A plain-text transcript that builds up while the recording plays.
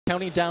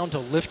counting down to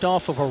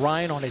liftoff of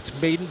Orion on its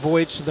maiden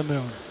voyage to the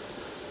moon.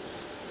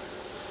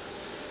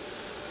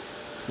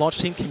 Launch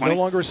team can no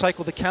longer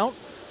recycle the count.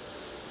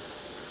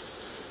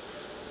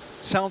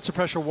 Sound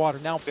suppressor water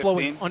now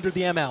flowing under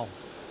the ML.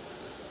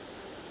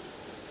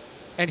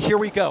 And here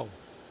we go.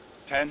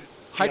 10.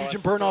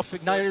 Hydrogen burn-off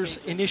igniters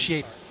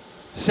initiated.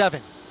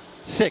 7,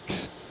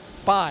 6,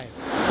 5.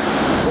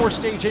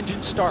 4-stage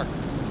engine start.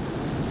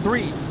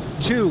 3,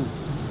 2,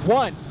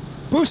 1.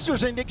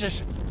 Boosters in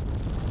ignition.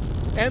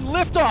 And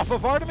liftoff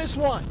of Artemis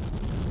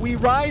 1. We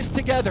rise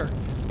together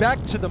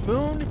back to the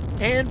moon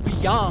and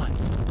beyond.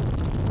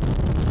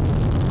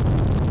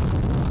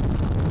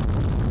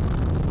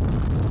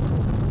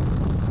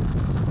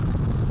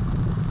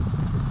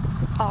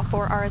 All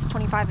 4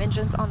 RS-25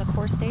 engines on the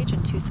core stage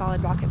and 2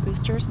 solid rocket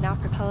boosters now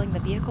propelling the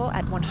vehicle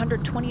at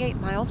 128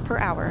 miles per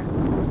hour.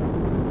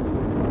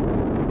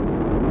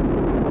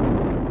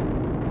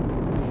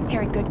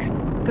 Hearing good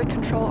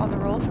control on the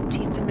roll from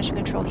teams in Mission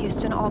Control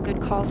Houston. All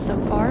good calls so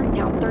far.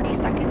 Now 30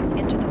 seconds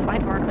into the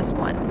flight of Artemis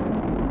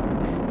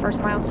 1.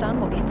 First milestone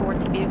will be for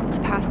the vehicle to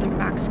pass through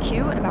max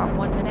Q at about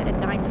 1 minute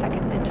and 9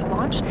 seconds into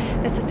launch.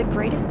 This is the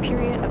greatest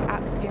period of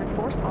atmospheric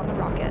force on the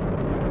rocket.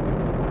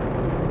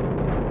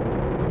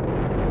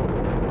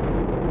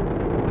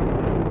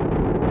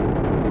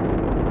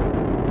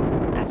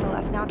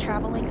 SLS now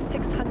traveling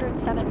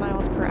 607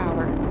 miles per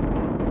hour.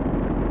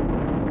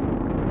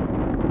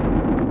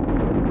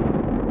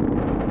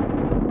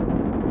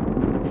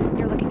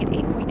 You're looking at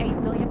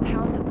 8.8 million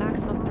pounds of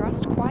maximum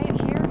thrust. Quiet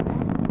here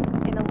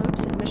in the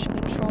loops in Mission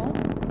Control.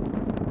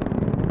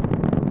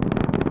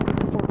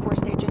 The 4 core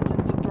stage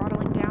engines are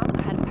throttling down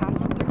ahead of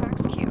passing through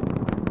max Q.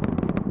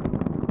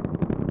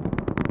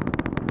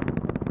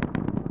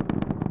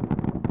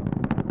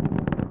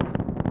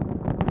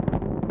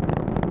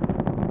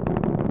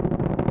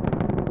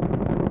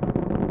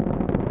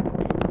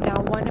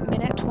 Now 1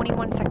 minute,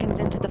 21 seconds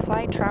into the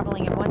flight,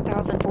 traveling at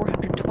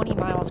 1,420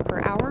 miles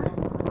per hour.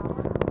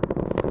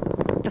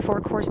 The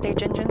 4 core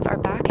stage engines are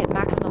back at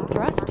maximum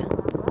thrust.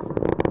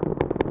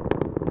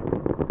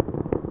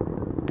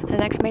 The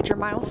next major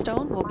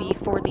milestone will be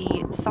for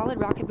the solid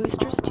rocket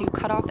boosters to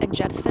cut off and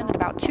jettison at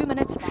about 2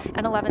 minutes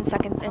and 11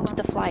 seconds into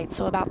the flight,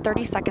 so about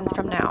 30 seconds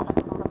from now.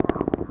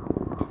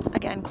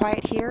 Again,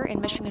 quiet here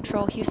in Mission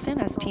Control Houston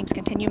as teams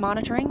continue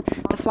monitoring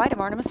the flight of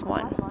Artemis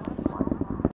 1.